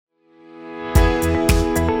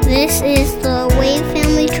This is the Wave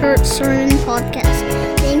Family Church Sermon Podcast.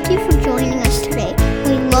 Thank you for joining us today.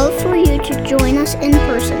 We'd love for you to join us in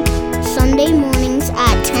person, Sunday mornings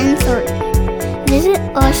at 10:30. Visit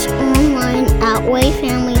us online at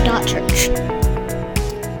wavefamily.church.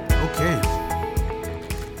 Okay.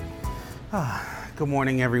 Good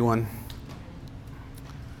morning, everyone.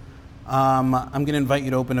 I'm going to invite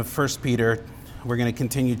you to open to 1 Peter. We're going to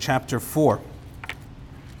continue chapter 4.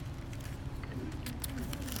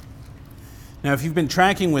 Now, if you've been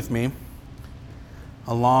tracking with me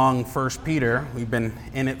along 1 Peter, we've been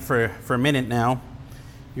in it for a minute now,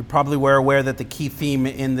 you probably were aware that the key theme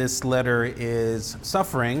in this letter is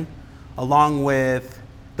suffering, along with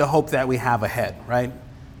the hope that we have ahead, right?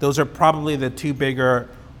 Those are probably the two bigger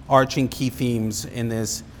arching key themes in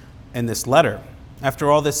this letter.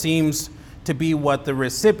 After all, this seems to be what the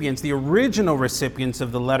recipients, the original recipients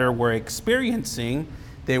of the letter were experiencing.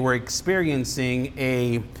 They were experiencing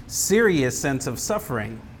a serious sense of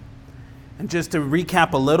suffering. And just to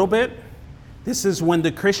recap a little bit, this is when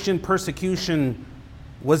the Christian persecution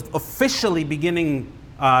was officially beginning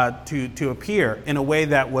to appear in a way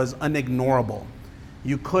that was unignorable.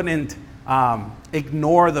 You couldn't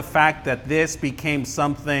ignore the fact that this became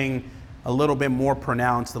something a little bit more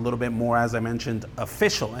pronounced, a little bit more, as I mentioned,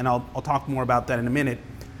 official. And I'll talk more about that in a minute.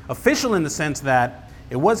 Official in the sense that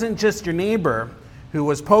it wasn't just your neighbor who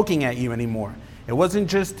was poking at you anymore. It wasn't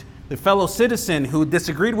just the fellow citizen who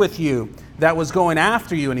disagreed with you that was going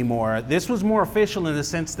after you anymore. This was more official in the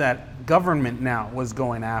sense that government now was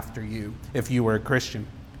going after you if you were a Christian.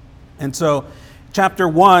 And so chapter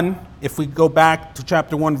 1, if we go back to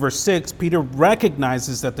chapter 1, verse 6, Peter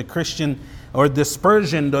recognizes that the Christian or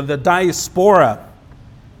dispersion or the diaspora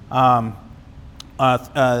that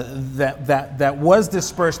was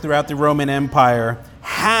dispersed throughout the Roman Empire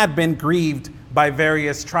had been grieved by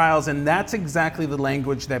various trials, and that's exactly the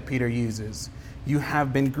language that Peter uses. You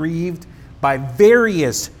have been grieved by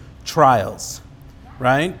various trials,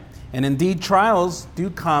 right? And indeed, trials do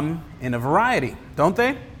come in a variety, don't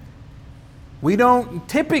they? We don't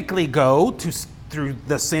typically go through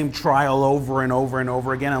the same trial over and over and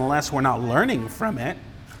over again unless we're not learning from it.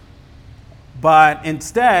 But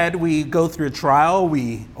instead, we go through a trial,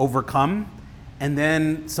 we overcome, and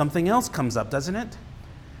then something else comes up, doesn't it?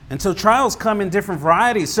 And so trials come in different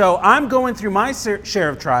varieties. So I'm going through my share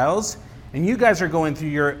of trials, and you guys are going through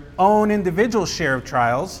your own individual share of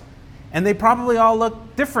trials, and they probably all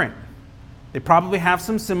look different. They probably have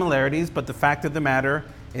some similarities, but the fact of the matter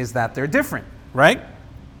is that they're different, right?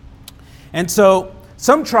 And so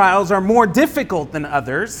some trials are more difficult than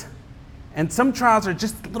others, and some trials are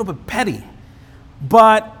just a little bit petty.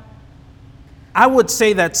 But I would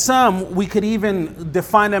say that some, we could even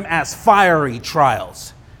define them as fiery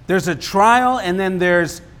trials. There's a trial, and then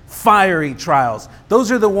there's fiery trials.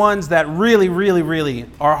 Those are the ones that really, really, really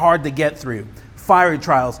are hard to get through. Fiery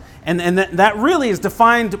trials. And that really is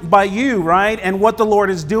defined by you, right? And what the Lord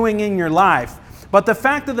is doing in your life. But the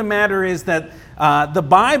fact of the matter is that the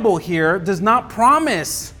Bible here does not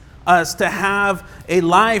promise us to have a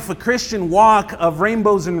life, a Christian walk of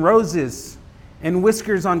rainbows and roses and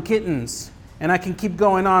whiskers on kittens. And I can keep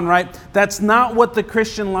going on, right? That's not what the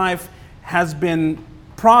Christian life has been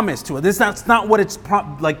promised to us. That's not what it's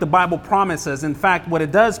like the Bible promises. In fact, what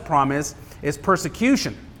it does promise is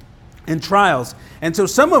persecution and trials. And so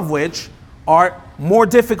some of which are more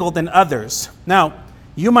difficult than others. Now,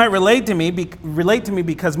 you might relate to me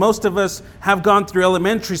because most of us have gone through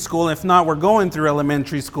elementary school. If not, we're going through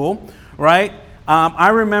elementary school, right? I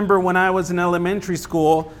remember when I was in elementary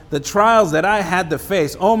school, the trials that I had to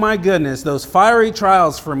face. Oh my goodness, those fiery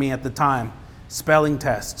trials for me at the time. Spelling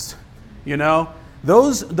tests, you know?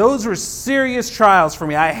 Those were serious trials for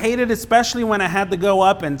me. I hated it, especially when I had to go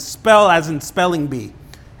up and spell as in spelling bee.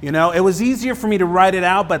 You know, it was easier for me to write it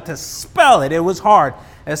out, but to spell it was hard.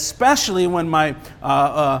 Especially when my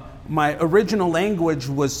original language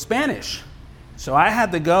was Spanish. So I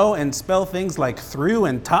had to go and spell things like through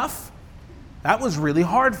and tough. That was really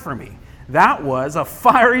hard for me. That was a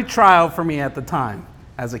fiery trial for me at the time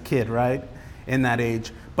as a kid, right? In that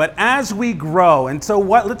age. But as we grow, and so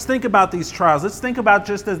let's think about these trials. Let's think about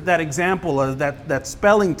just that example of that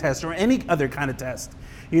spelling test or any other kind of test.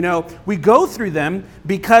 You know, we go through them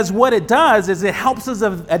because what it does is it helps us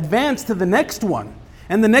advance to the next one.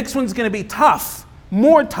 And the next one's going to be tough,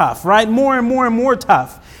 more tough, right? More and more and more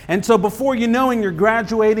tough. And so before you know it, you're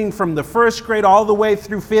graduating from the first grade all the way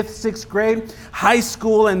through 5th, 6th grade, high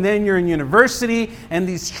school, and then you're in university. And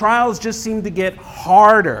these trials just seem to get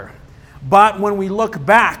harder. But when we look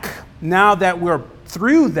back, now that we're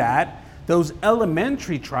through that, those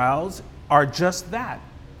elementary trials are just that,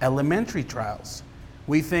 elementary trials.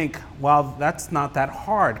 we think, well, that's not that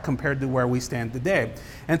hard compared to where we stand today.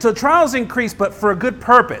 And so trials increase, but for a good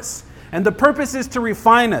purpose. And the purpose is to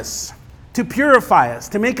refine us, to purify us,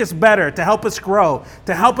 to make us better, to help us grow,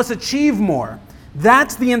 to help us achieve more.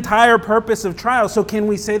 That's the entire purpose of trials. So can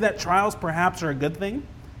we say that trials perhaps are a good thing?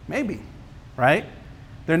 Maybe, right?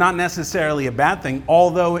 They're not necessarily a bad thing,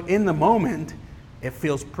 although in the moment, it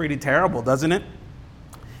feels pretty terrible, doesn't it?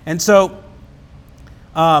 And so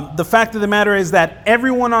the fact of the matter is that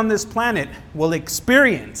everyone on this planet will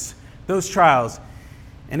experience those trials.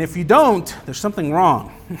 And if you don't, there's something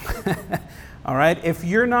wrong. All right? If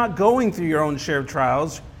you're not going through your own share of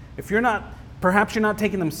trials, perhaps you're not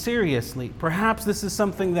taking them seriously. Perhaps this is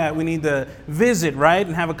something that we need to visit, right,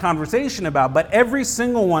 and have a conversation about. But every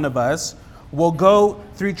single one of us will go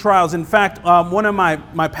through trials. In fact, one of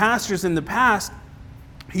my pastors in the past,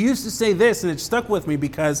 he used to say this, and it stuck with me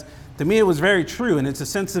because to me it was very true, and it's a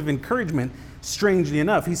sense of encouragement, strangely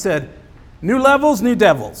enough. He said, "New levels, new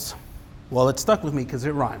devils." Well, it stuck with me because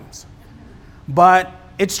it rhymes. But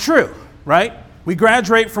it's true, right? We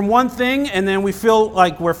graduate from one thing and then we feel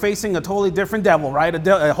like we're facing a totally different devil, right?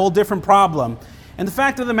 A whole different problem. And the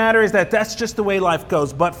fact of the matter is that that's just the way life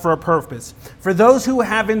goes, but for a purpose. For those who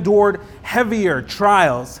have endured heavier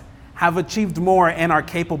trials, have achieved more and are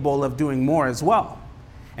capable of doing more as well.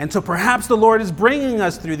 And so perhaps the Lord is bringing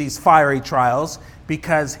us through these fiery trials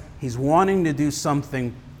because he's wanting to do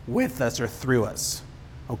something with us or through us.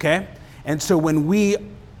 Okay? And so when we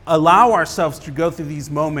allow ourselves to go through these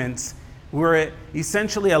moments, we're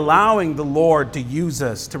essentially allowing the Lord to use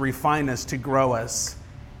us, to refine us, to grow us.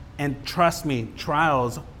 And trust me,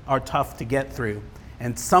 trials are tough to get through.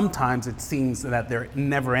 And sometimes it seems that they're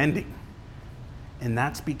never ending. And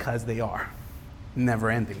that's because they are never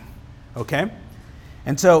ending. Okay?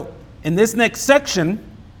 And so in this next section,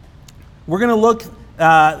 we're going to look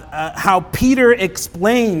how Peter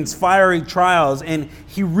explains fiery trials, and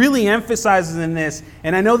he really emphasizes in this.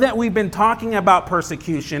 And I know that we've been talking about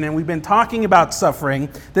persecution and we've been talking about suffering.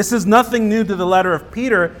 This is nothing new to the letter of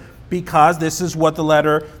Peter because this is what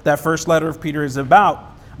that first letter of Peter is about.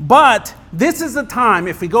 But this is a time,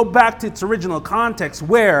 if we go back to its original context,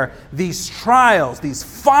 where these trials, these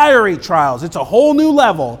fiery trials, it's a whole new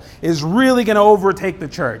level, is really going to overtake the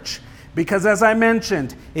church. Because as I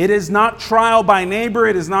mentioned, it is not trial by neighbor.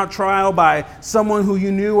 It is not trial by someone who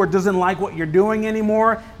you knew or doesn't like what you're doing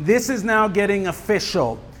anymore. This is now getting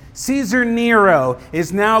official. Caesar Nero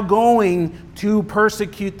is now going to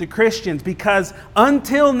persecute the Christians because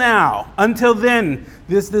until then,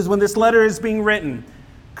 this is when this letter is being written,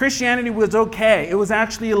 Christianity was okay. It was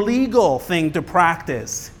actually a legal thing to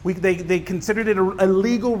practice. They considered it a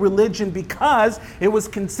legal religion because it was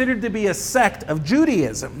considered to be a sect of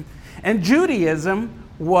Judaism. And Judaism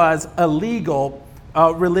was a legal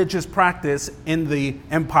religious practice in the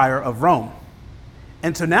Empire of Rome.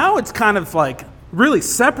 And so now it's kind of like really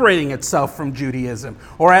separating itself from Judaism.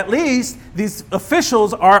 Or at least these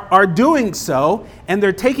officials are doing so, and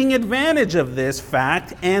they're taking advantage of this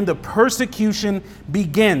fact, and the persecution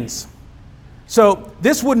begins. So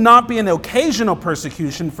this would not be an occasional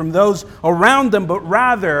persecution from those around them, but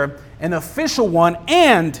rather an official one,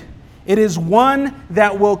 and it is one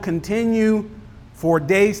that will continue for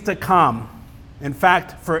days to come. In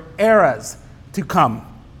fact, for eras to come.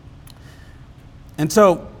 And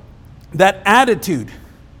so that attitude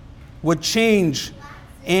would change,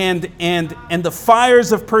 and the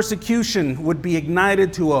fires of persecution would be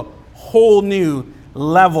ignited to a whole new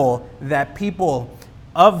level that people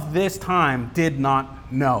of this time did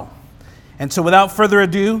not know. And so without further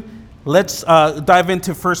ado, let's dive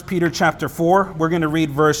into 1 Peter chapter 4. We're going to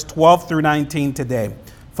read verse 12 through 19 today.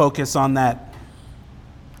 Focus on that.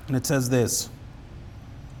 And it says this.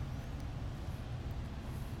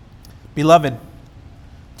 Beloved,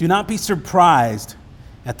 do not be surprised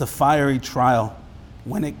at the fiery trial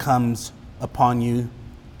when it comes upon you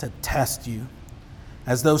to test you,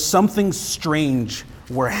 as though something strange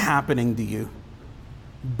were happening to you.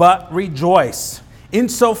 But rejoice,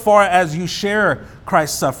 insofar as you share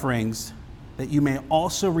Christ's sufferings, that you may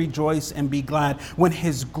also rejoice and be glad when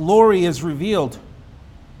his glory is revealed.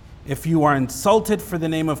 If you are insulted for the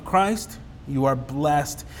name of Christ, you are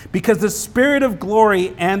blessed, because the Spirit of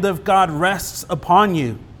glory and of God rests upon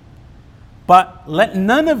you. But let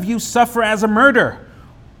none of you suffer as a murderer,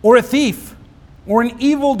 or a thief, or an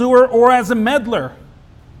evildoer, or as a meddler.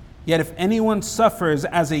 Yet if anyone suffers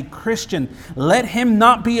as a Christian, let him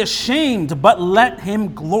not be ashamed, but let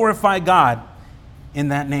him glorify God in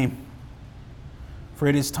that name. For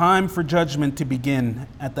it is time for judgment to begin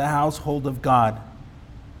at the household of God.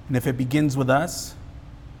 And if it begins with us,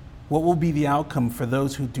 what will be the outcome for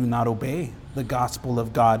those who do not obey the gospel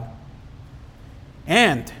of God.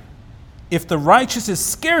 And if the righteous is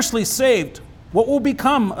scarcely saved, what will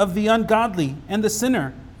become of the ungodly and the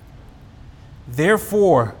sinner?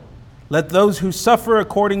 Therefore, let those who suffer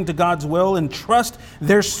according to God's will entrust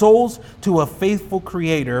their souls to a faithful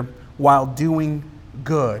Creator while doing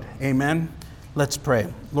good. Amen. Let's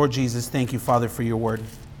pray. Lord Jesus, thank you, Father, for your word.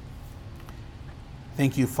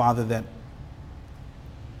 Thank you, Father, that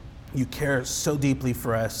you care so deeply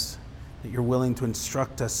for us, that you're willing to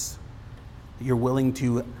instruct us, that you're willing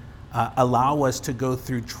to allow us to go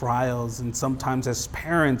through trials. And sometimes as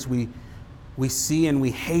parents, we see and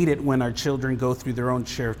we hate it when our children go through their own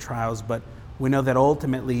share of trials, but we know that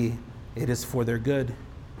ultimately it is for their good.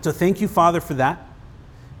 So thank you, Father, for that.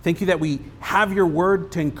 Thank you that we have your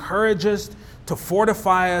word to encourage us, to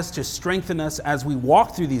fortify us, to strengthen us as we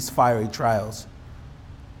walk through these fiery trials.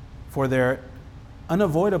 For they're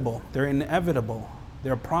unavoidable, they're inevitable,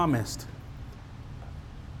 they're promised.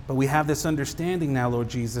 But we have this understanding now, Lord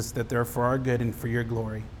Jesus, that they're for our good and for your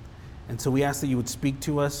glory. And so we ask that you would speak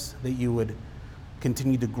to us, that you would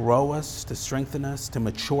continue to grow us, to strengthen us, to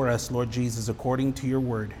mature us, Lord Jesus, according to your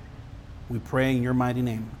word. We pray in your mighty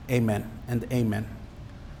name. Amen and amen.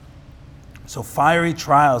 So fiery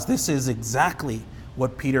trials, this is exactly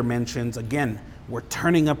what Peter mentions. Again, we're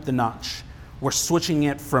turning up the notch. We're switching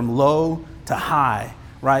it from low to high,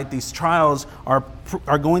 right? These trials are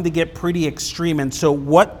going to get pretty extreme. And so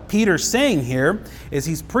what Peter's saying here is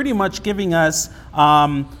he's pretty much giving us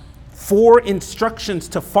 4 instructions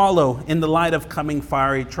to follow in the light of coming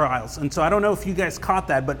fiery trials. And so I don't know if you guys caught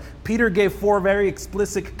that, but Peter gave 4 very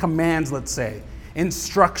explicit commands, let's say,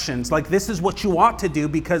 instructions, like this is what you ought to do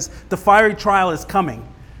because the fiery trial is coming.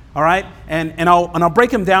 All right? And I'll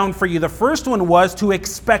break them down for you. The first one was to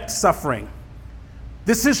expect suffering.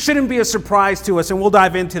 Shouldn't be a surprise to us, and we'll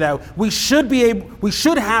dive into that. We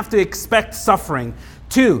should have to expect suffering.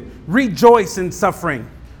 2, rejoice in suffering,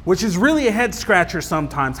 which is really a head scratcher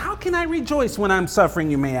sometimes. How can I rejoice when I'm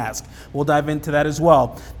suffering, you may ask? We'll dive into that as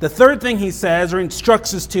well. The third thing he says or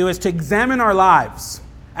instructs us to is to examine our lives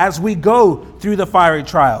as we go through the fiery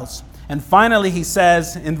trials. And finally, he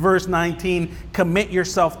says in verse 19, commit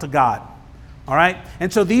yourself to God. All right?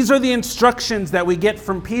 And so these are the instructions that we get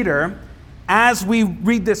from Peter as we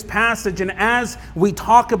read this passage and as we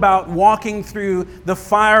talk about walking through the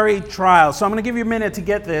fiery trial. So I'm going to give you a minute to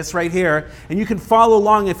get this right here, and you can follow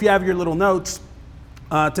along if you have your little notes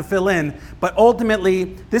to fill in. But ultimately,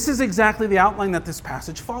 this is exactly the outline that this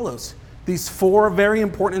passage follows. These 4 very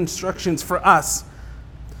important instructions for us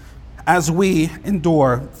as we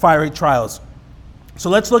endure fiery trials. So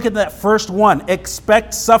let's look at that first one.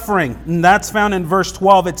 Expect suffering. And that's found in verse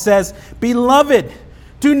 12. It says, Beloved,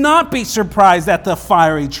 do not be surprised at the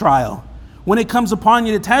fiery trial when it comes upon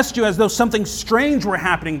you to test you as though something strange were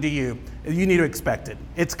happening to you. You need to expect it.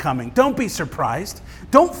 It's coming. Don't be surprised.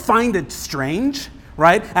 Don't find it strange,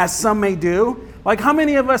 right? As some may do. Like how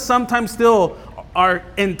many of us sometimes still are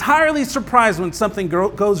entirely surprised when something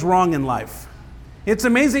goes wrong in life? It's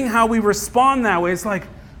amazing how we respond that way. It's like,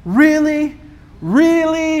 really?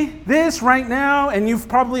 Really? This right now? And you've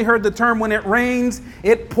probably heard the term, when it rains,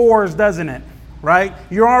 it pours, doesn't it? Right?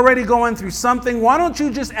 You're already going through something. Why don't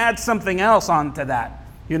you just add something else onto that,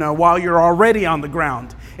 while you're already on the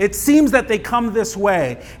ground? It seems that they come this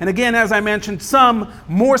way. And again, as I mentioned, some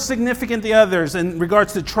more significant than others in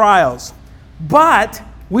regards to trials. But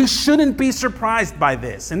we shouldn't be surprised by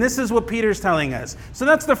this. And this is what Peter's telling us. So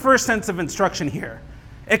that's the first sense of instruction here.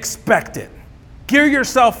 Expect it. Gear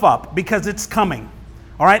yourself up because it's coming.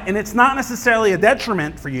 All right? And it's not necessarily a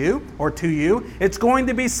detriment for you or to you. It's going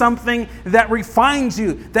to be something that refines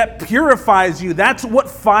you, that purifies you. That's what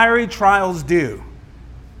fiery trials do.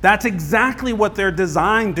 That's exactly what they're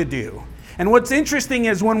designed to do. And what's interesting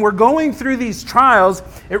is when we're going through these trials,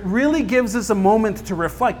 it really gives us a moment to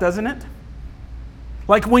reflect, doesn't it?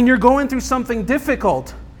 Like when you're going through something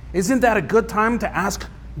difficult, isn't that a good time to ask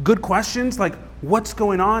good questions? Like, what's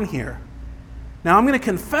going on here? Now, I'm going to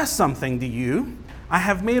confess something to you. I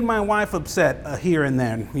have made my wife upset here and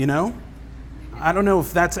then, I don't know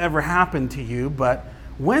if that's ever happened to you, but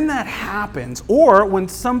when that happens, or when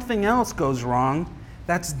something else goes wrong,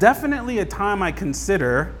 that's definitely a time I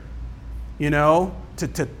consider, to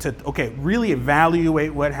really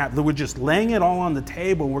evaluate what happened. We're just laying it all on the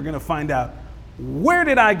table. We're going to find out, where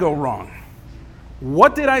did I go wrong?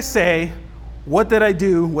 What did I say? What did I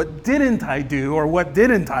do? What didn't I do? Or what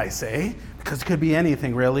didn't I say? Because it could be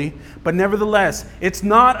anything, really. But nevertheless, it's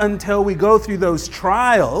not until we go through those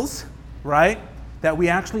trials, right, that we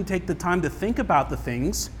actually take the time to think about the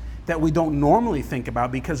things that we don't normally think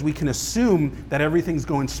about, because we can assume that everything's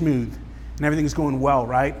going smooth and everything's going well,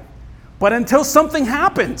 right? But until something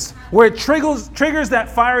happens where it triggers that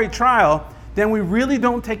fiery trial, then we really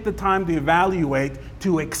don't take the time to evaluate,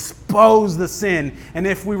 to expose the sin. And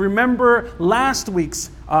if we remember last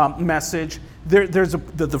week's message,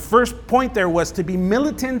 the first point there was to be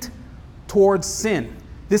militant towards sin.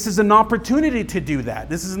 This is an opportunity to do that.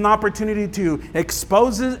 This is an opportunity to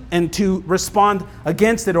expose it and to respond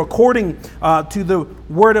against it according to the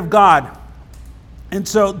Word of God. And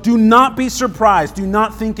so do not be surprised. Do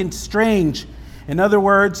not think it's strange. In other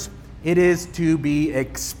words, it is to be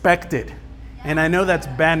expected. And I know that's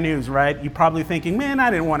bad news, right? You're probably thinking, man, I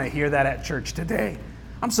didn't want to hear that at church today.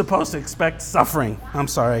 I'm supposed to expect suffering. I'm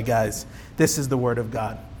sorry, guys. This is the Word of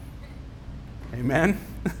God. Amen.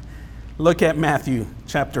 Look at Matthew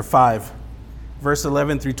chapter 5, verse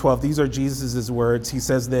 11 through 12. These are Jesus' words. He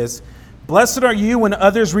says this, "Blessed are you when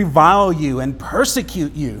others revile you and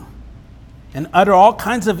persecute you and utter all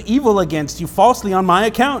kinds of evil against you falsely on my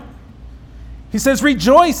account." He says,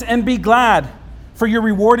 "Rejoice and be glad, for your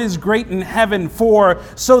reward is great in heaven, for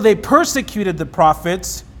so they persecuted the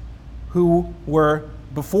prophets who were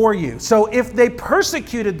before you." So if they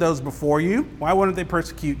persecuted those before you, why wouldn't they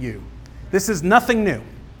persecute you? This is nothing new.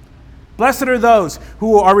 Blessed are those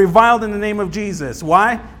who are reviled in the name of Jesus.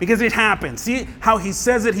 Why? Because it happens. See how he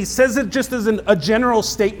says it? He says it just as a general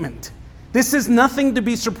statement. This is nothing to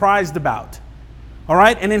be surprised about. All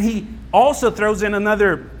right? And then he also throws in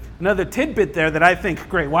another tidbit there that I think,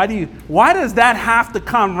 great. Why does that have to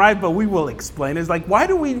come, right? But we will explain. It's like, why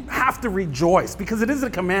do we have to rejoice? Because it is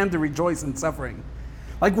a command to rejoice in suffering.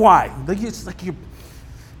 Like, why? It's like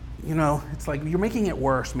it's like you're making it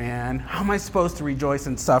worse, man. How am I supposed to rejoice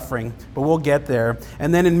in suffering? But we'll get there.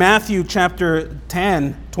 And then in Matthew chapter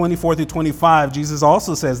 10, 24 through 25, Jesus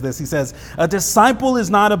also says this. He says, "A disciple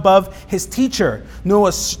is not above his teacher, nor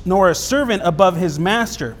a servant above his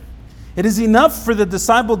master. It is enough for the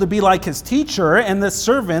disciple to be like his teacher and the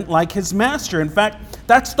servant like his master." In fact,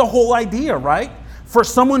 that's the whole idea, right? For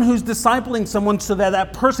someone who's discipling someone so that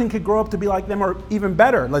that person could grow up to be like them or even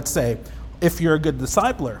better, let's say, if you're a good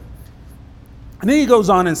discipler. And then he goes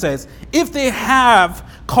on and says, "If they have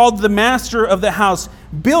called the master of the house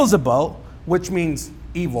Beelzebul," which means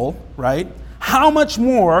evil, right? "How much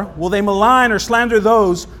more will they malign or slander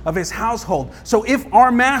those of his household?" So if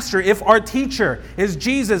our master, if our teacher is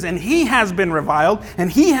Jesus and he has been reviled and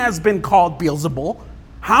he has been called Beelzebul,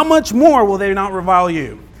 how much more will they not revile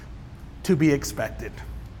you? To be expected.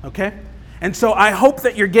 Okay? And so I hope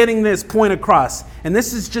that you're getting this point across. And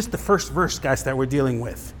this is just the first verse, guys, that we're dealing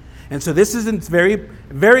with. And so this is a very,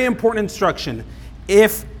 very important instruction.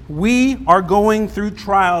 If we are going through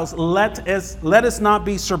trials, let us not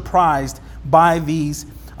be surprised by these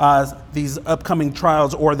upcoming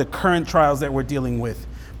trials or the current trials that we're dealing with.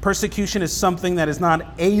 Persecution is something that is not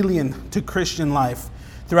alien to Christian life.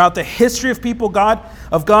 Throughout the history of people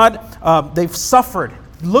of God, they've suffered.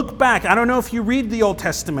 Look back. I don't know if you read the Old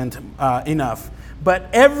Testament enough, but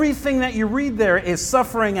everything that you read there is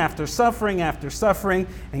suffering after suffering after suffering.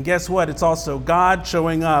 And guess what? It's also God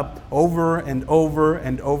showing up over and over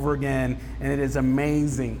and over again. And it is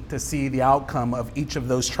amazing to see the outcome of each of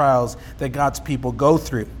those trials that God's people go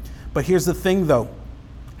through. But here's the thing, though.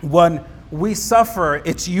 When we suffer,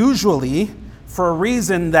 it's usually for a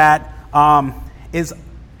reason that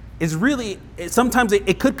is really, sometimes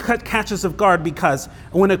it could catch us off guard, because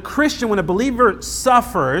when a believer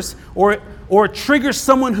suffers or triggers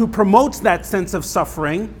someone who promotes that sense of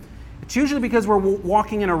suffering, it's usually because we're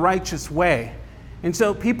walking in a righteous way. And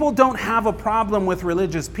so people don't have a problem with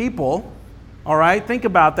religious people, all right? Think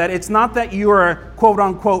about that. It's not that you are quote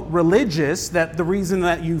unquote religious, that the reason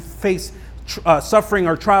that you face suffering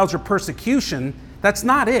or trials or persecution, that's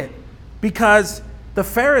not it. Because the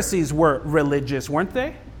Pharisees were religious, weren't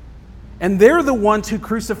they? And they're the ones who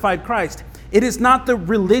crucified Christ. It is not the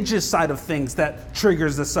religious side of things that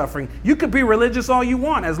triggers the suffering. You could be religious all you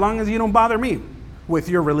want, as long as you don't bother me with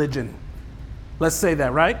your religion. Let's say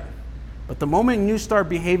that, right? But the moment you start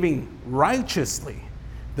behaving righteously,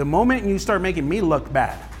 the moment you start making me look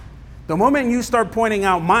bad, the moment you start pointing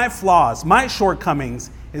out my flaws, my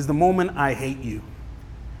shortcomings, is the moment I hate you.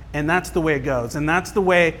 And that's the way it goes. And that's the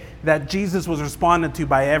way that Jesus was responded to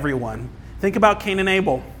by everyone. Think about Cain and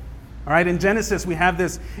Abel. All right, in Genesis, we have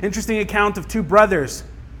this interesting account of two brothers.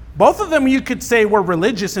 Both of them, you could say, were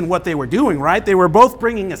religious in what they were doing, right? They were both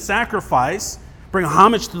bringing a sacrifice, bring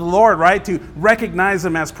homage to the Lord, right, to recognize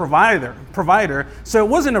him as provider. So it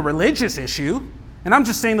wasn't a religious issue. And I'm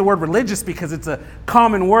just saying the word religious because it's a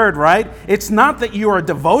common word, right? It's not that you are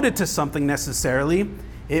devoted to something necessarily.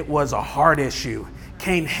 It was a heart issue.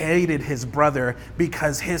 Cain hated his brother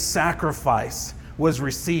because his sacrifice was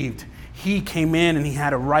received. he came in and he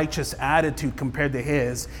had a righteous attitude compared to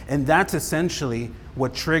his. And that's essentially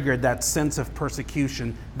what triggered that sense of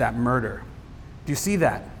persecution, that murder. Do you see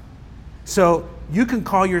that? So you can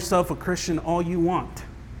call yourself a Christian all you want.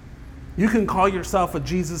 You can call yourself a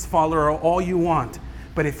Jesus follower all you want.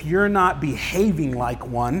 But if you're not behaving like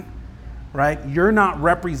one, right? You're not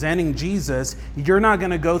representing Jesus. You're not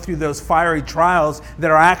going to go through those fiery trials that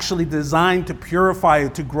are actually designed to purify you,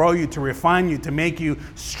 to grow you, to refine you, to make you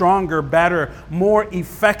stronger, better, more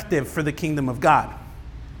effective for the kingdom of God.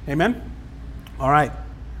 Amen? All right.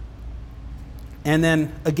 And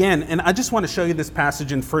then again, and I just want to show you this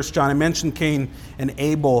passage in 1 John. I mentioned Cain and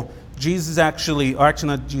Abel. John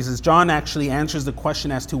actually answers the question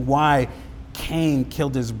as to why Cain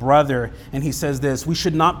killed his brother, and he says this: we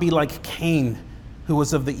should not be like Cain, who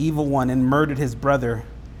was of the evil one and murdered his brother.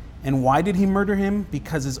 And why did he murder him?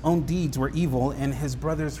 Because his own deeds were evil and his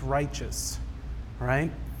brother's righteous.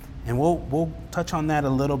 Right? And we'll touch on that a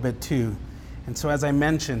little bit too. And so, as I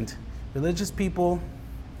mentioned, religious people,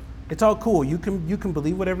 it's all cool. You can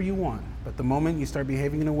believe whatever you want, but the moment you start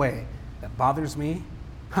behaving in a way that bothers me,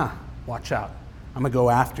 watch out. I'm gonna go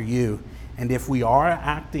after you. And if we are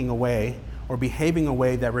acting a way or behaving a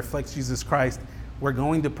way that reflects Jesus Christ, we're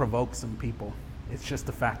going to provoke some people. It's just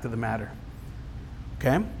the fact of the matter.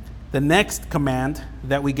 Okay? The next command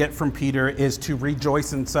that we get from Peter is to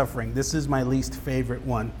rejoice in suffering. This is my least favorite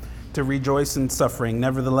one, to rejoice in suffering.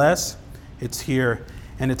 Nevertheless, it's here,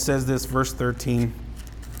 and it says this, verse 13.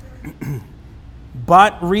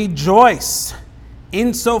 But rejoice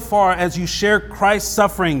insofar as you share Christ's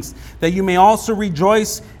sufferings, that you may also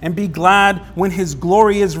rejoice and be glad when his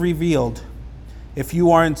glory is revealed. If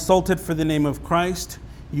you are insulted for the name of Christ,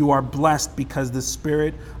 you are blessed, because the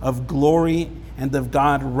Spirit of glory and of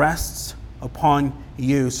God rests upon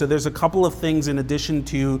you. So there's a couple of things in addition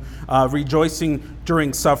to rejoicing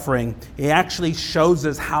during suffering. It actually shows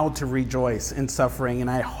us how to rejoice in suffering, and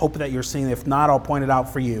I hope that you're seeing it. If not, I'll point it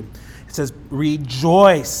out for you. It says,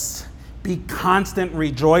 rejoice. Be constant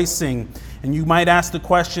rejoicing. And you might ask the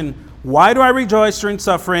question, why do I rejoice during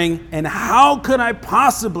suffering? And how could I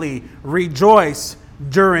possibly rejoice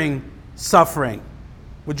during suffering?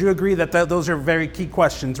 Would you agree that those are very key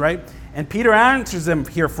questions, right? And Peter answers them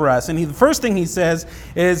here for us. And the first thing he says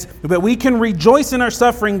is that we can rejoice in our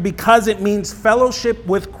suffering because it means fellowship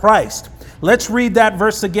with Christ. Let's read that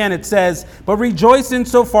verse again. It says, but rejoice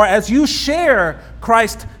insofar as you share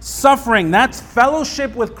Christ's suffering. That's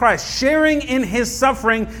fellowship with Christ. Sharing in his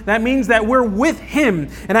suffering, that means that we're with him.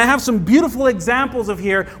 And I have some beautiful examples of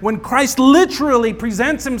here when Christ literally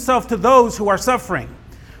presents himself to those who are suffering.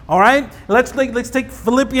 All right? Let's take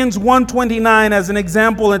Philippians 1:29 as an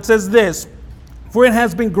example. It says this: for it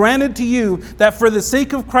has been granted to you that for the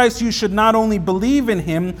sake of Christ you should not only believe in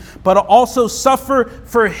him, but also suffer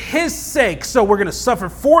for his sake. So we're going to suffer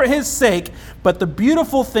for his sake. But the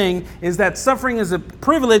beautiful thing is that suffering is a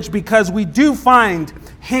privilege because we do find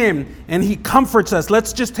him and he comforts us.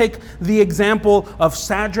 Let's just take the example of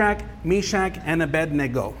Shadrach, Meshach, and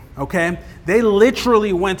Abednego. Okay? They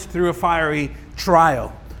literally went through a fiery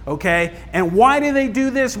trial. Okay? And why did they do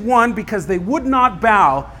this? One, because they would not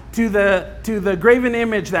bow to the graven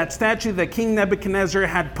image, that statue that King Nebuchadnezzar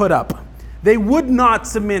had put up. They would not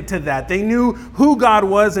submit to that. They knew who God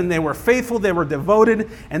was, and they were faithful, they were devoted,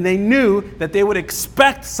 and they knew that they would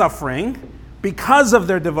expect suffering because of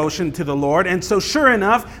their devotion to the Lord. And so sure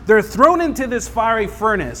enough, they're thrown into this fiery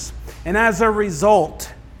furnace. And as a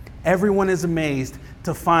result, everyone is amazed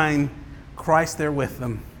to find Christ there with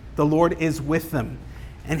them. The Lord is with them,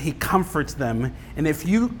 and he comforts them. And if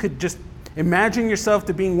you could just imagine yourself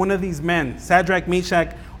to being one of these men, Shadrach,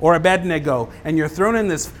 Meshach, or Abednego, and you're thrown in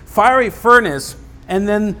this fiery furnace, and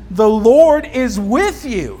then the Lord is with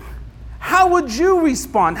you. How would you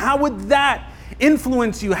respond? How would that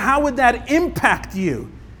influence you? How would that impact you?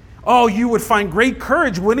 Oh, you would find great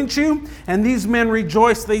courage, wouldn't you? And these men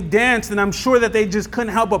rejoiced, they danced, and I'm sure that they just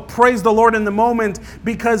couldn't help but praise the Lord in the moment,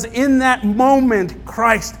 because in that moment,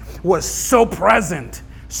 Christ was so present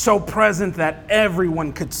that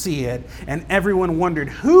everyone could see it, and everyone wondered,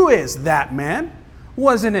 who is that man?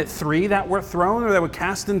 Wasn't it three that were thrown or that were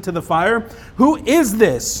cast into the fire? Who is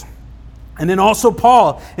this? And then also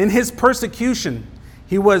Paul, in his persecution,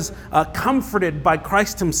 he was comforted by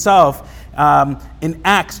Christ himself. In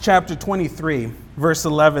Acts chapter 23, verse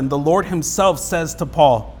 11, the Lord himself says to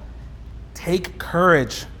Paul, take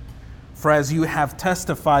courage, for as you have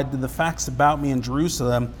testified to the facts about me in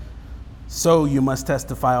Jerusalem, so you must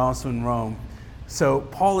testify also in Rome. So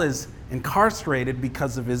Paul is incarcerated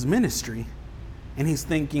because of his ministry. And he's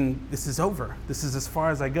thinking, this is over. This is as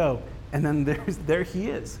far as I go. And then there he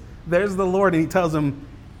is. There's the Lord. And he tells him,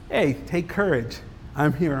 hey, take courage.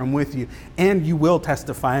 I'm here, I'm with you. And you will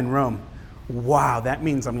testify in Rome. Wow, that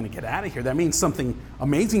means I'm going to get out of here. That means something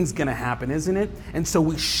amazing is going to happen, isn't it? And so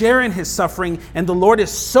we share in his suffering, and the Lord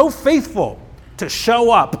is so faithful to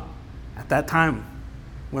show up at that time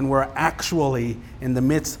when we're actually in the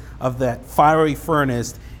midst of that fiery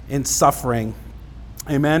furnace in suffering.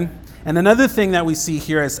 Amen? And another thing that we see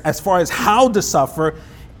here is, as far as how to suffer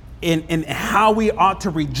and how we ought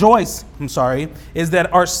to rejoice, is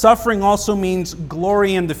that our suffering also means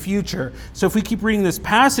glory in the future. So if we keep reading this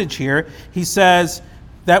passage here, he says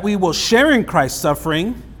that we will share in Christ's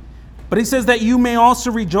suffering, but he says that you may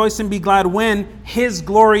also rejoice and be glad when his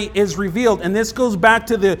glory is revealed. And this goes back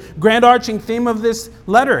to the grand arching theme of this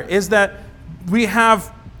letter, is that we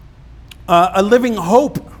have a living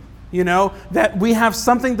hope, that we have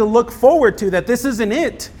something to look forward to, that this isn't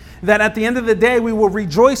it. That at the end of the day, we will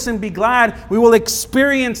rejoice and be glad. We will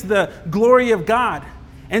experience the glory of God.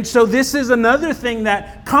 And so this is another thing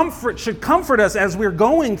that should comfort us as we're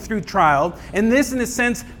going through trial. And this, in a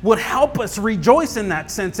sense, would help us rejoice in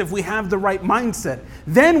that sense if we have the right mindset.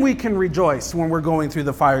 Then we can rejoice when we're going through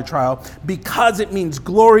the fire trial, because it means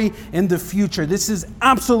glory in the future. This is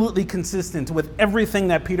absolutely consistent with everything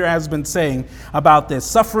that Peter has been saying about this.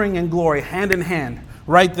 Suffering and glory, hand in hand,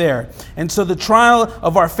 right there. And so the trial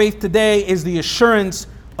of our faith today is the assurance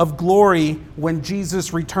of glory when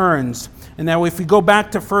Jesus returns. And now if we go back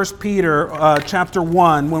to 1 Peter chapter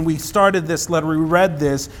 1, when we started this letter, we read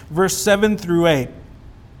this, verse 7 through 8.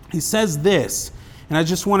 He says this, and I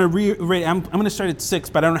just want to read, I'm going to start at 6,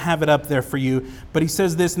 but I don't have it up there for you. But he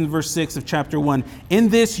says this in verse 6 of chapter 1. In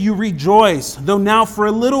this you rejoice, though now for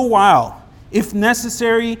a little while, if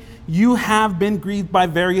necessary, you have been grieved by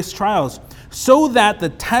various trials, so that the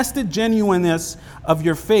tested genuineness of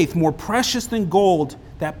your faith, more precious than gold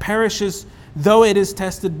that perishes, though it is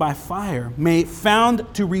tested by fire, may found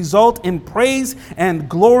to result in praise and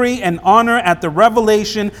glory and honor at the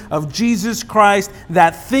revelation of Jesus Christ.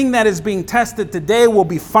 That thing that is being tested today will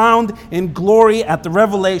be found in glory at the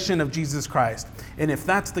revelation of Jesus Christ. And if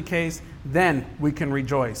that's the case, then we can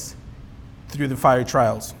rejoice through the fire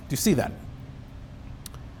trials. Do you see that?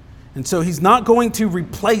 And so he's not going to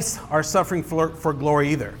replace our suffering for glory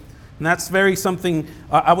either. And that's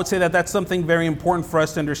I would say that that's something very important for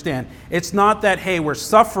us to understand. It's not that, hey, we're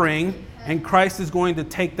suffering and Christ is going to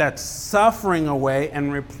take that suffering away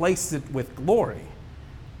and replace it with glory.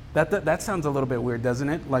 That sounds a little bit weird, doesn't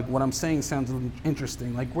it? Like what I'm saying sounds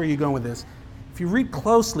interesting. Like, where are you going with this? If you read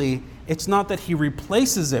closely, it's not that he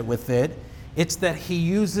replaces it with it. It's that he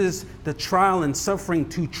uses the trial and suffering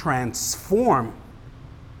to transform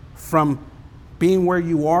from being where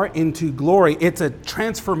you are into glory. It's a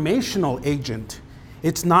transformational agent.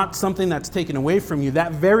 It's not something that's taken away from you.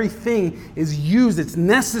 That very thing is used. It's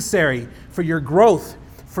necessary for your growth,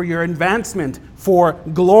 for your advancement, for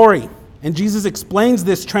glory. And Jesus explains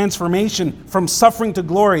this transformation from suffering to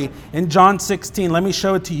glory in John 16. Let me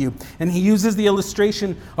show it to you. And he uses the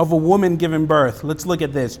illustration of a woman giving birth. Let's look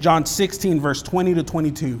at this. John 16, verse 20 to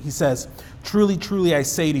 22. He says, "Truly, truly, I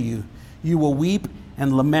say to you, you will weep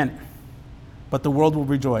and lament, but the world will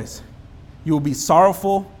rejoice. You will be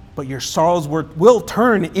sorrowful, but your sorrows will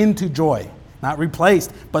turn into joy." Not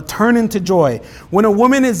replaced, but turn into joy. When a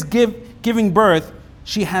woman is giving birth,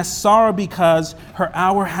 she has sorrow because her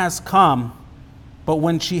hour has come. But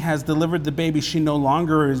when she has delivered the baby, she no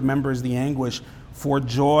longer remembers the anguish for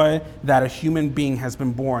joy that a human being has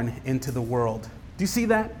been born into the world. Do you see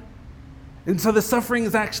that? And so the suffering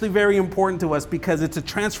is actually very important to us because it's a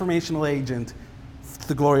transformational agent for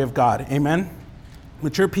the glory of God. Amen?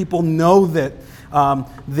 Mature people know that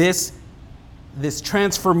this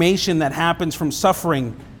transformation that happens from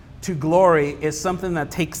suffering to glory is something that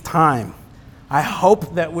takes time. I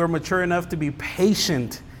hope that we're mature enough to be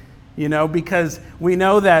patient, because we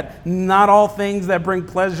know that not all things that bring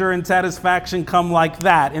pleasure and satisfaction come like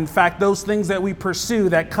that. In fact, those things that we pursue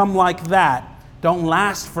that come like that don't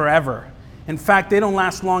last forever. In fact, they don't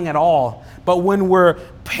last long at all. But when we're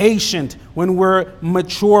patient, when we're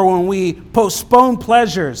mature, when we postpone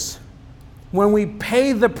pleasures, when we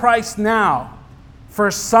pay the price now for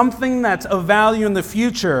something that's of value in the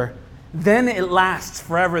future, then it lasts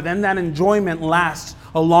forever. Then that enjoyment lasts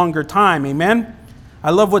a longer time. Amen? I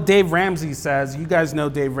love what Dave Ramsey says. You guys know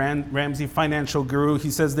Dave Ramsey, financial guru. He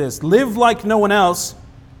says this: live like no one else,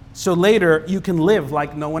 so later you can live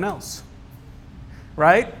like no one else.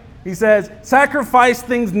 Right? He says, sacrifice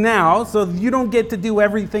things now so you don't get to do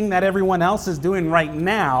everything that everyone else is doing right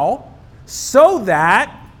now, so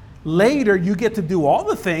that later you get to do all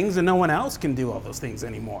the things and no one else can do all those things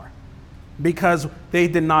anymore. because they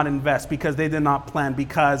did not invest, because they did not plan,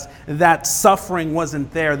 because that suffering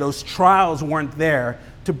wasn't there, those trials weren't there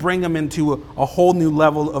to bring them into a whole new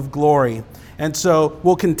level of glory. And so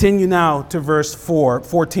we'll continue now to verse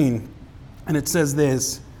 14. And it says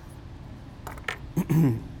this: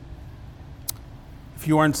 if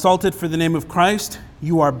you are insulted for the name of Christ,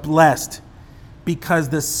 you are blessed, because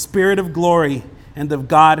the Spirit of glory and of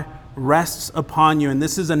God rests upon you. And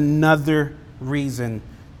this is another reason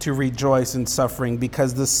to rejoice in suffering,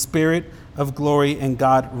 because the Spirit of glory and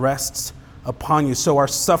God rests upon you. So our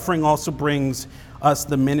suffering also brings us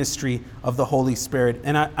the ministry of the Holy Spirit.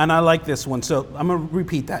 And I like this one. So I'm going to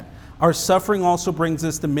repeat that. Our suffering also brings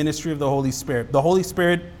us the ministry of the Holy Spirit. The Holy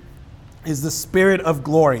Spirit is the Spirit of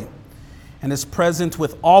glory and is present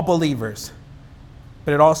with all believers,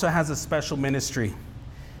 but it also has a special ministry.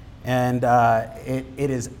 And it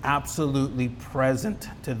is absolutely present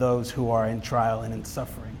to those who are in trial and in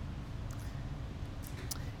suffering.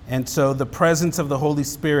 And so the presence of the Holy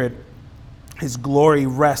Spirit, His glory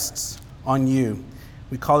rests on you.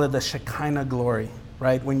 We call it the Shekinah glory,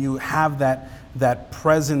 right? When you have that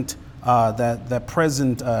present, the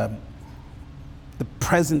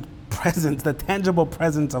tangible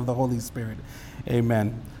presence of the Holy Spirit.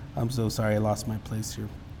 Amen. I'm so sorry, I lost my place here.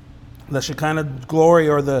 The Shekinah glory,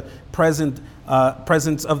 or the presence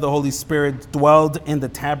of the Holy Spirit, dwelled in the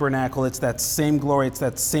tabernacle. It's that same glory. It's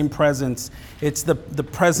that same presence. It's the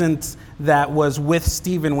presence that was with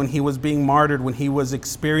Stephen when he was being martyred, when he was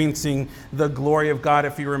experiencing the glory of God.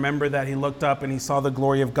 If you remember that, he looked up and he saw the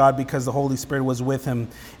glory of God because the Holy Spirit was with him.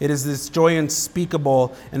 It is this joy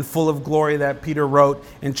unspeakable and full of glory that Peter wrote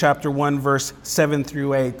in chapter 1, verse 7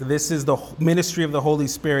 through 8. This is the ministry of the Holy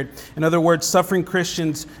Spirit. In other words, suffering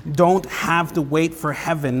Christians don't have to wait for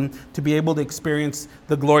heaven to be able to experience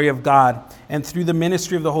the glory of God. And through the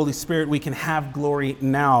ministry of the Holy Spirit, we can have glory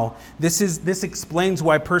now. This explains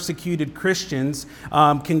why persecuted Christians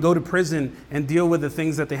can go to prison and deal with the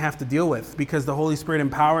things that they have to deal with, because the Holy Spirit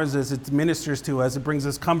empowers us, it ministers to us, it brings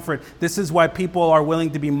us comfort. This is why people are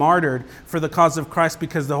willing to be martyred for the cause of Christ,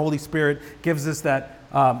 because the Holy Spirit gives us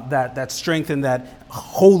that strength and that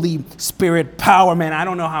Holy Spirit power. Man, I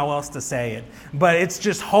don't know how else to say it, but it's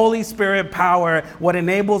just Holy Spirit power, what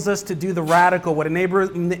enables us to do the radical, what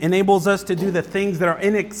enables us to do the things that are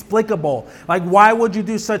inexplicable. Like, why would you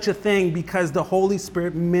do such a thing? Because the Holy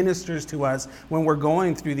Spirit ministers to us when we're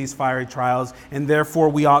going through these fiery trials, and therefore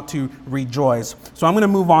we ought to rejoice. So I'm going to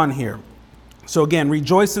move on here. So again,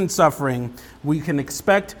 rejoice in suffering. We can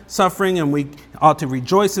expect suffering, and we ought to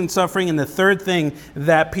rejoice in suffering. And the third thing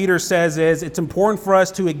that Peter says is it's important for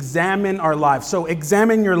us to examine our life. So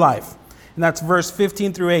examine your life. And that's verse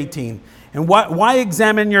 15 through 18. And why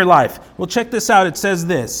examine your life? Well, check this out. It says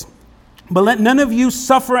this: but let none of you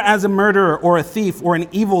suffer as a murderer or a thief or an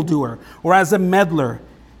evildoer or as a meddler.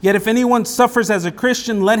 Yet if anyone suffers as a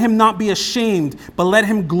Christian, let him not be ashamed, but let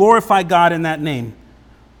him glorify God in that name.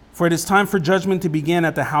 For it is time for judgment to begin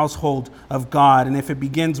at the household of God. And if it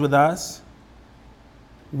begins with us,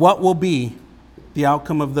 what will be the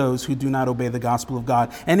outcome of those who do not obey the gospel of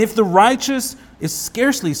God? And if the righteous is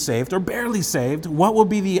scarcely saved or barely saved, what will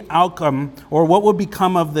be the outcome, or what will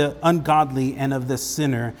become of the ungodly and of the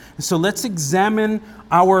sinner? And so let's examine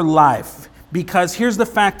our life. Because here's the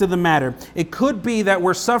fact of the matter. It could be that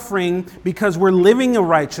we're suffering because we're living a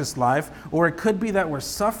righteous life, or it could be that we're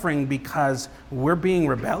suffering because we're being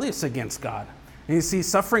rebellious against God. And you see,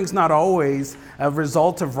 suffering's not always a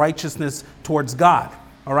result of righteousness towards God.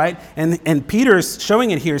 All right? And Peter's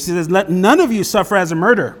showing it here. He says, let none of you suffer as a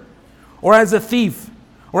murderer, or as a thief,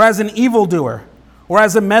 or as an evildoer, or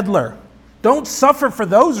as a meddler. Don't suffer for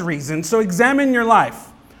those reasons. So examine your life.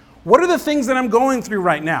 What are the things that I'm going through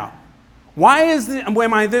right now? Why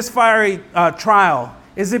am I this fiery trial?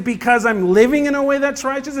 Is it because I'm living in a way that's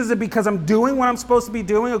righteous? Is it because I'm doing what I'm supposed to be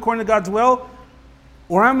doing according to God's will?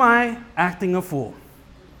 Or am I acting a fool?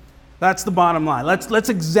 That's the bottom line. Let's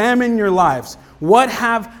examine your lives. What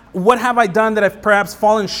have I done that I've perhaps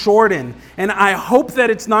fallen short in? And I hope that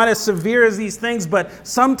it's not as severe as these things, but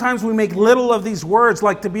sometimes we make little of these words,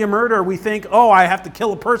 like to be a murderer. We think, oh, I have to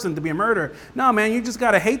kill a person to be a murderer. No, man, you just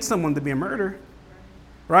got to hate someone to be a murderer.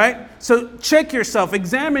 Right? So check yourself,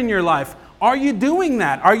 examine your life. Are you doing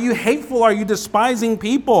that? Are you hateful? Are you despising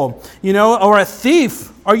people? Or a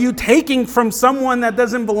thief? Are you taking from someone that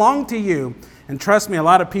doesn't belong to you? And trust me, a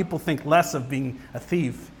lot of people think less of being a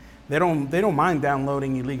thief. They don't mind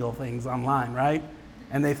downloading illegal things online, right?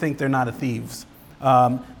 And they think they're not a thieves.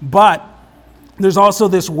 But there's also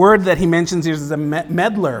this word that he mentions here is a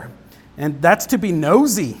meddler. And that's to be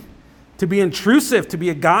nosy, to be intrusive, to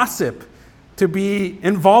be a gossip, to be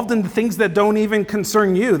involved in the things that don't even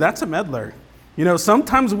concern you. That's a meddler.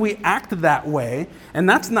 Sometimes we act that way, and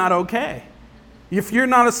that's not okay. If you're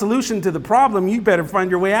not a solution to the problem, you better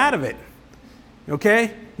find your way out of it.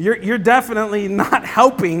 Okay? You're definitely not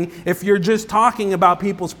helping if you're just talking about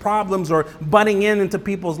people's problems or butting into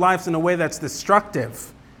people's lives in a way that's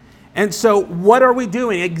destructive. And so what are we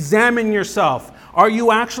doing? Examine yourself. Are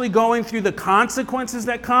you actually going through the consequences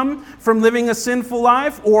that come from living a sinful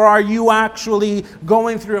life? Or are you actually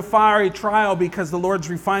going through a fiery trial because the Lord's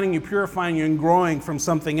refining you, purifying you, and growing from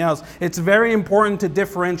something else? It's very important to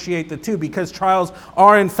differentiate the two because trials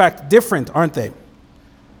are in fact different, aren't they?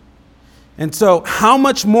 And so how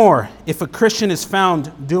much more if a Christian is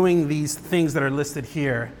found doing these things that are listed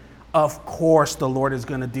here? Of course the Lord is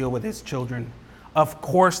going to deal with his children. Of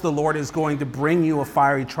course, the Lord is going to bring you a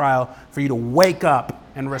fiery trial for you to wake up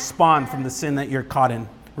and respond from the sin that you're caught in,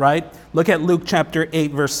 right? Look at Luke chapter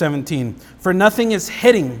 8, verse 17. For nothing is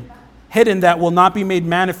hidden that will not be made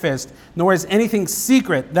manifest, nor is anything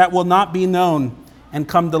secret that will not be known and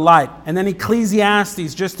come to light. And then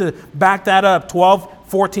Ecclesiastes, just to back that up,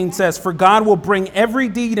 12:14 says, for God will bring every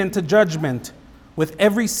deed into judgment with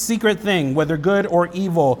every secret thing, whether good or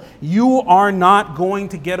evil. You are not going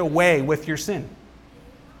to get away with your sin.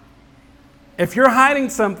 If you're hiding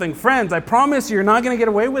something, friends, I promise you're not going to get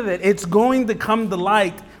away with it. It's going to come to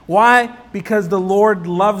light. Why? Because the Lord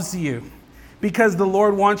loves you. Because the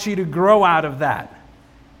Lord wants you to grow out of that.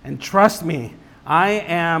 And trust me, I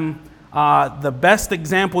am the best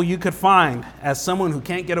example you could find as someone who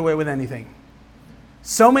can't get away with anything.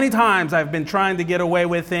 So many times I've been trying to get away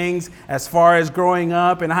with things as far as growing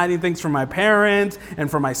up and hiding things from my parents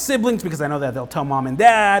and from my siblings because I know that they'll tell mom and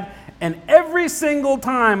dad. And every single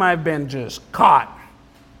time I've been just caught.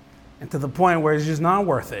 And to the point where it's just not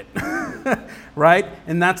worth it. Right?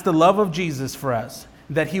 And that's the love of Jesus for us.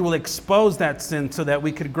 That he will expose that sin so that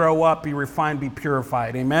we could grow up, be refined, be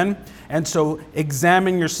purified. Amen? And so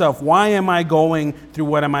examine yourself. Why am I going through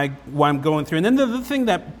what I'm going through? And then the thing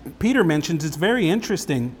that Peter mentions is very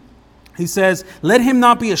interesting. He says, let him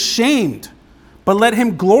not be ashamed, but let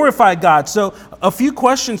him glorify God. So a few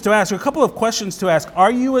questions to ask, or a couple of questions to ask.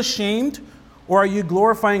 Are you ashamed or are you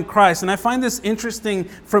glorifying Christ? And I find this interesting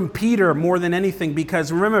from Peter more than anything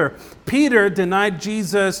because remember, Peter denied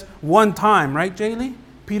Jesus one time, right, Jaylee?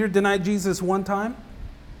 Peter denied Jesus one time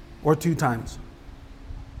or two times?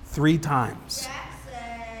 3 times.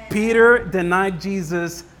 Peter denied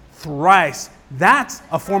Jesus thrice. That's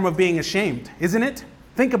a form of being ashamed, isn't it?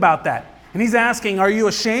 Think about that. And he's asking, are you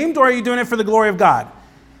ashamed or are you doing it for the glory of God?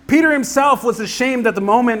 Peter himself was ashamed at the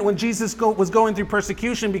moment when Jesus was going through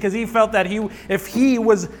persecution because he felt that if he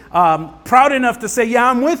was proud enough to say, yeah,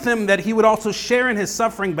 I'm with him, that he would also share in his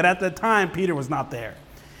suffering. But at that time, Peter was not there.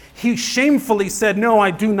 He shamefully said, no,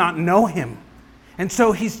 I do not know him. And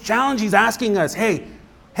so he's challenged, he's asking us, hey,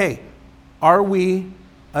 are we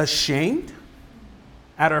ashamed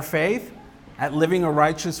at our faith, at living a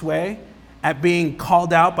righteous way, at being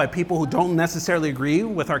called out by people who don't necessarily agree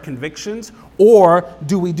with our convictions? Or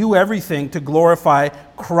do we do everything to glorify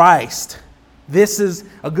Christ? This is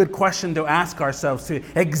a good question to ask ourselves, to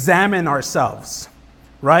examine ourselves,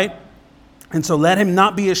 right? And so let him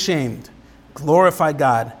not be ashamed. Glorify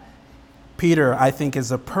God. Peter, I think,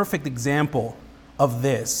 is a perfect example of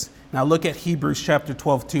this. Now look at Hebrews chapter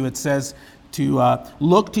 12:2. It says to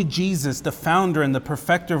look to Jesus, the founder and the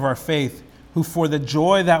perfecter of our faith, who for the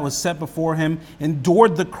joy that was set before him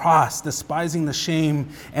endured the cross, despising the shame,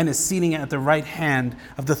 and is seated at the right hand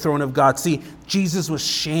of the throne of God. See, Jesus was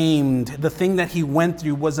shamed. The thing that he went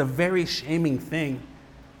through was a very shaming thing.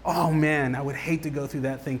 Oh man, I would hate to go through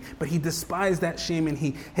that thing. But he despised that shame, and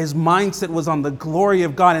his mindset was on the glory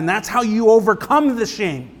of God. And that's how you overcome the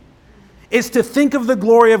shame, is to think of the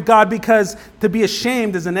glory of God, because to be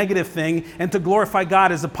ashamed is a negative thing and to glorify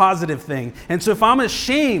God is a positive thing. And so if I'm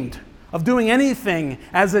ashamed of doing anything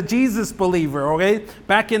as a Jesus believer, okay?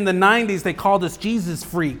 Back in the 90s, they called us Jesus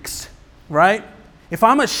freaks, right? If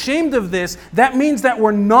I'm ashamed of this, that means that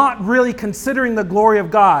we're not really considering the glory of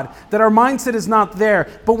God, that our mindset is not there.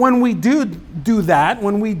 But when we do that,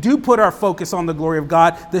 when we do put our focus on the glory of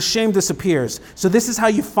God, the shame disappears. So this is how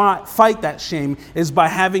you fight that shame, is by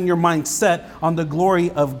having your mind set on the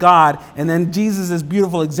glory of God. And then Jesus'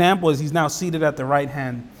 beautiful example is he's now seated at the right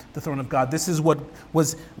hand, the throne of God. This is what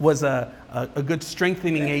was a good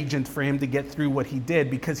strengthening agent for him to get through what he did,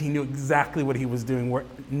 because he knew exactly what he was doing, where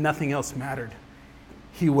nothing else mattered.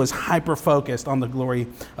 He was hyper-focused on the glory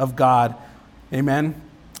of God. Amen?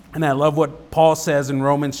 And I love what Paul says in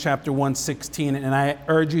Romans chapter 1:16, and I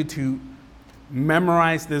urge you to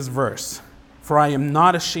memorize this verse. For I am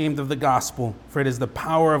not ashamed of the gospel, for it is the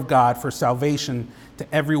power of God for salvation to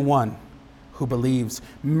everyone who believes.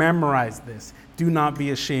 Memorize this. Do not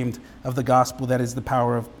be ashamed of the gospel. That is the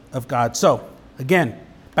power of God. So, again,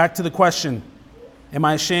 back to the question. Am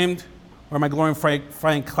I ashamed or am I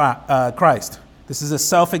glorifying Christ? This is a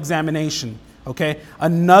self-examination. Okay.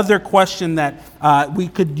 Another question that we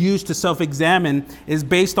could use to self-examine is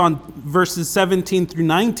based on verses 17 through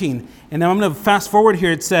 19. And I'm going to fast forward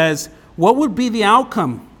here. It says, what would be the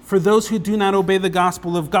outcome for those who do not obey the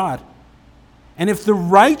gospel of God? And if the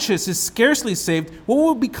righteous is scarcely saved, what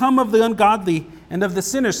will become of the ungodly and of the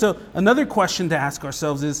sinner? So another question to ask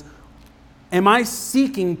ourselves is, am I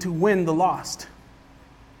seeking to win the lost?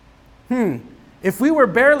 If we were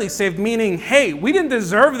barely saved, meaning, hey, we didn't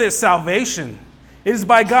deserve this salvation. It is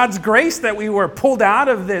by God's grace that we were pulled out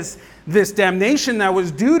of this damnation that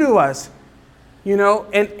was due to us. You know,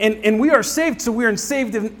 and we are saved, so we are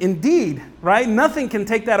saved indeed, right? Nothing can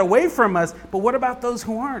take that away from us. But what about those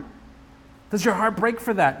who aren't? Does your heart break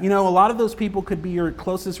for that? You know, a lot of those people could be your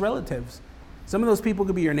closest relatives. Some of those people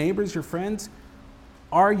could be your neighbors, your friends.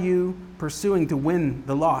 Are you pursuing to win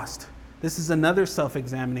the lost? This is another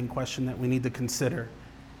self-examining question that we need to consider.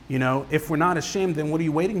 You know, if we're not ashamed, then what are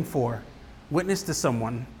you waiting for? Witness to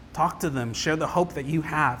someone. Talk to them. Share the hope that you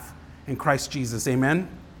have in Christ Jesus. Amen?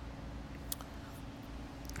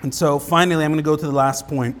 And so finally, I'm going to go to the last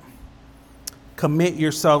point. Commit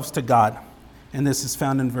yourselves to God. And this is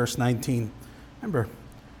found in verse 19. Remember,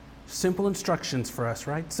 simple instructions for us,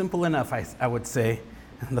 right? Simple enough, I would say.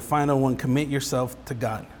 And the final one, commit yourself to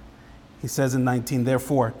God. He says in 19,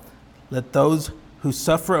 therefore, let those who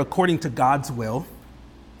suffer according to God's will,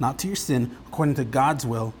 not to your sin, according to God's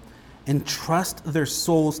will, entrust their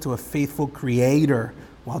souls to a faithful Creator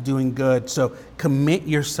while doing good. So commit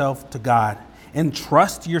yourself to God.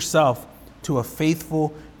 Entrust yourself to a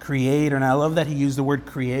faithful Creator. And I love that he used the word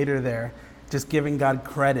Creator there, just giving God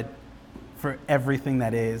credit for everything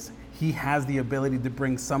that is. He has the ability to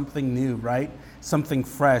bring something new, right? Something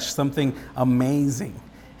fresh, something amazing.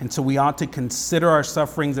 And so we ought to consider our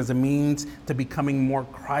sufferings as a means to becoming more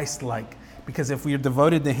Christ-like. Because if we are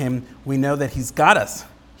devoted to him, we know that he's got us.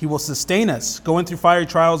 He will sustain us. Going through fiery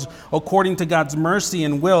trials according to God's mercy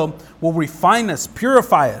and will refine us,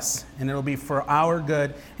 purify us, and it'll be for our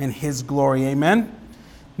good and his glory. Amen?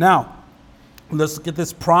 Now, let's look at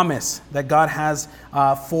this promise that God has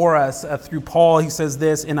for us through Paul. He says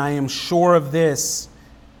this, and I am sure of this,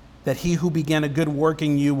 that he who began a good work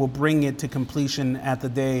in you will bring it to completion at the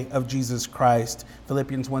day of Jesus Christ.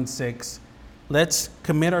 Philippians 1:6. Let's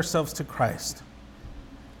commit ourselves to Christ.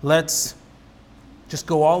 Let's just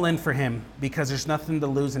go all in for him, because there's nothing to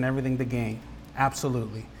lose and everything to gain.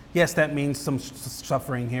 Absolutely. Yes, that means some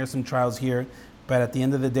suffering here, some trials here, but at the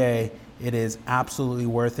end of the day, it is absolutely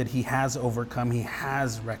worth it. He has overcome. He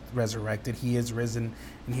has resurrected. He is risen,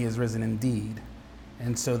 and he is risen indeed.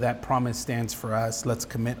 And so that promise stands for us. Let's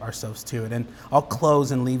commit ourselves to it. And I'll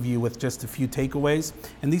close and leave you with just a few takeaways.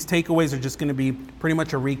 And these takeaways are just going to be pretty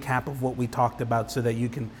much a recap of what we talked about, so that you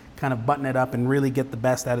can kind of button it up and really get the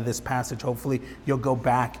best out of this passage. Hopefully you'll go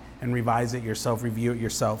back and revise it yourself, review it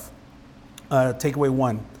yourself. Takeaway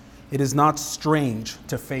 1, it is not strange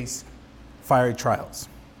to face fiery trials.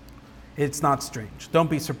 It's not strange. Don't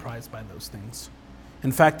be surprised by those things.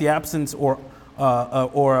 In fact, the absence or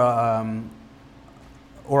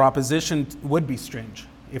opposition would be strange.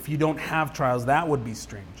 If you don't have trials, that would be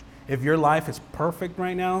strange. If your life is perfect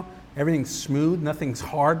right now, everything's smooth, nothing's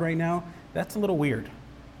hard right now, that's a little weird.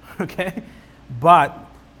 Okay? But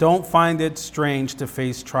don't find it strange to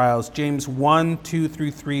face trials. James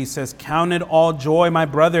 1:2-3 says, count it all joy, my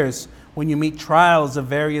brothers, when you meet trials of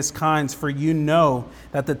various kinds, for you know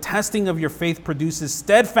that the testing of your faith produces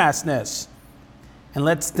steadfastness. And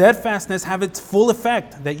let steadfastness have its full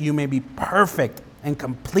effect, that you may be perfect and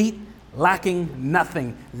complete, lacking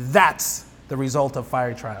nothing. That's the result of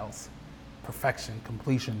fiery trials. Perfection,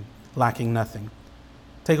 completion, lacking nothing.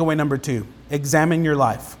 Takeaway number 2, examine your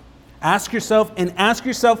life. Ask yourself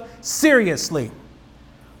seriously,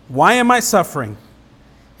 why am I suffering?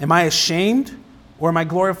 Am I ashamed, or am I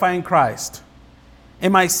glorifying Christ?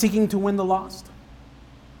 Am I seeking to win the lost?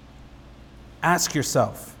 Ask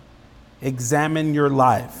yourself. Examine your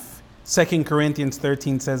life. 2 Corinthians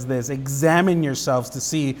 13 says this, examine yourselves to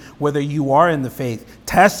see whether you are in the faith.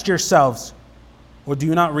 Test yourselves. Or do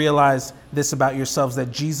you not realize this about yourselves,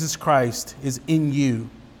 that Jesus Christ is in you,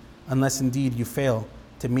 unless indeed you fail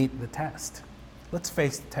to meet the test? Let's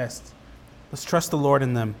face the test. Let's trust the Lord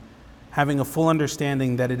in them, having a full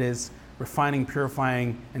understanding that it is refining,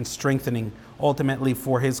 purifying, and strengthening, ultimately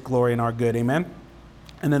for his glory and our good. Amen?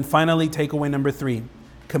 And then finally, takeaway number 3,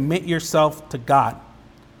 Commit yourself to God.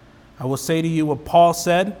 I will say to you what Paul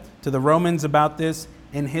said to the Romans about this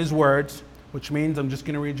in his words, which means I'm just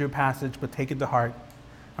going to read you a passage, but take it to heart.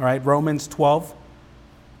 All right, Romans 12,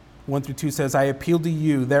 1 through 2 says, I appeal to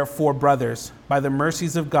you, therefore, brothers, by the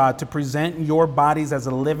mercies of God, to present your bodies as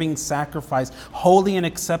a living sacrifice, holy and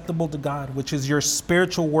acceptable to God, which is your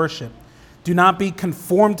spiritual worship. Do not be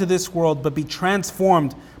conformed to this world, but be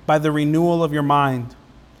transformed by the renewal of your mind,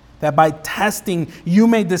 that by testing you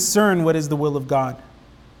may discern what is the will of God,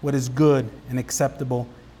 what is good and acceptable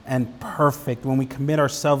and perfect. When we commit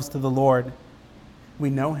ourselves to the Lord,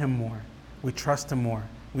 we know him more, we trust him more,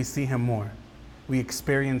 we see him more, we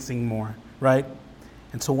experiencing more, right?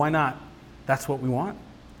 And so why not? That's what we want.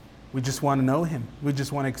 We just want to know him. We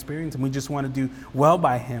just want to experience him. We just want to do well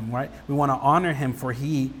by him, right? We want to honor him, for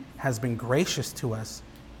he has been gracious to us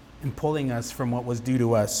in pulling us from what was due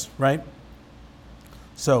to us, right?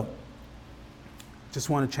 So, just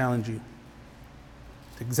want to challenge you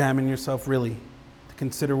to examine yourself really, to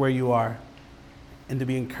consider where you are, and to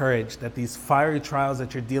be encouraged that these fiery trials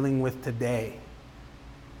that you're dealing with today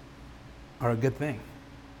are a good thing.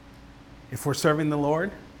 If we're serving the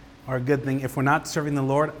Lord, are a good thing. If we're not serving the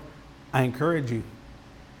Lord, I encourage you.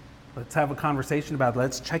 Let's have a conversation about it.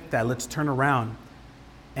 Let's check that. Let's turn around.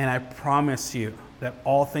 And I promise you that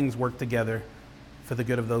all things work together for the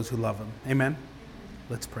good of those who love him. Amen?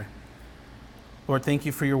 Let's pray. Lord, thank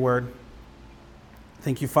you for your word.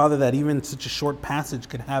 Thank you, Father, that even such a short passage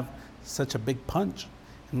could have such a big punch.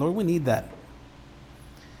 And Lord, we need that.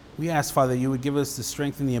 We ask, Father, you would give us the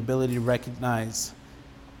strength and the ability to recognize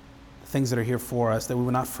the things that are here for us, that we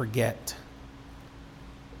would not forget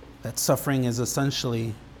that suffering is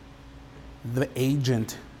essentially the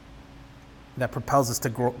agent that propels us to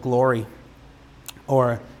glory,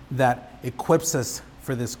 or that equips us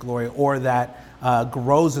for this glory, or that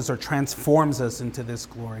grows us or transforms us into this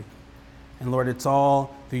glory. And Lord, it's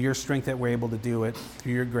all through your strength that we're able to do it,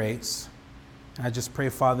 through your grace. And I just pray,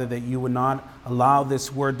 Father, that you would not allow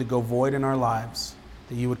this word to go void in our lives,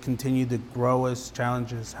 that you would continue to grow us,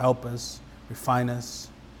 challenge us, help us, refine us.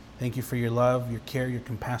 Thank you for your love, your care, your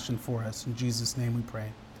compassion for us. In Jesus' name we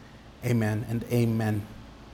pray. Amen and amen.